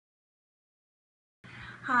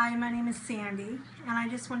Hi, my name is Sandy, and I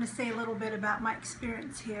just want to say a little bit about my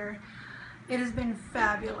experience here. It has been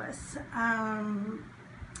fabulous, a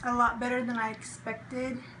lot better than I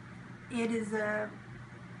expected. It is a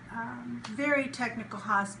very technical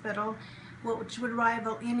hospital, which would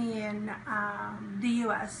rival any in the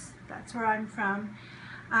U.S. That's where I'm from.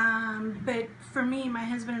 But for me, my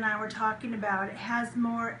husband and I were talking about it has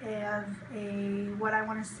more of what I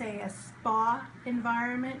want to say, a spa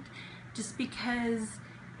environment, just because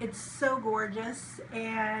it's so gorgeous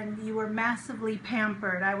and you are massively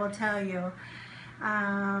pampered, I will tell you.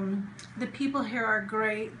 The people here are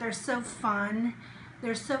great. They're so fun.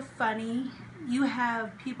 They're so funny. You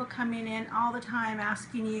have people coming in all the time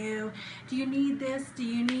asking you, do you need this? Do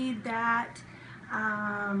you need that?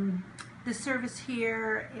 The service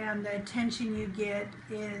here and the attention you get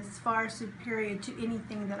is far superior to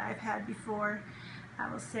anything that I've had before,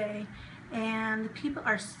 I will say. And the people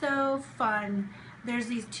are so fun. There's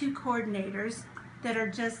these two coordinators that are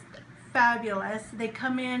just fabulous. They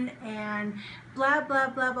come in and blah blah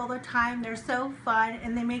blah all the time. They're so fun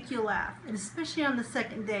and they make you laugh, and especially on the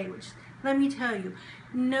second day, which, let me tell you,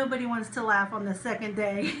 nobody wants to laugh on the second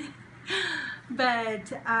day.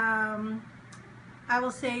 But I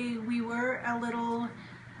will say we were a little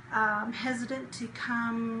hesitant to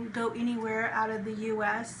go anywhere out of the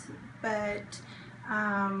U.S., but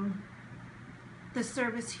the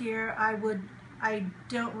service here, I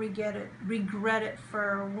don't regret it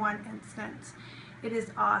for one instant. It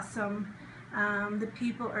is awesome. The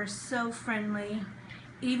people are so friendly,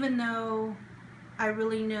 even though I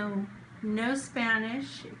really know no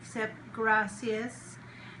Spanish except gracias,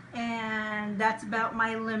 and that's about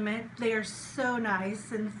my limit. They are so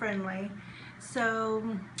nice and friendly.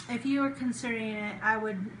 So if you are considering it, I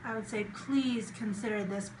would say please consider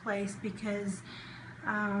this place, because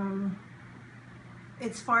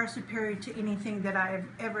it's far superior to anything that I've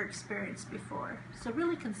ever experienced before. So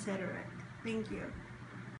really consider it. Thank you.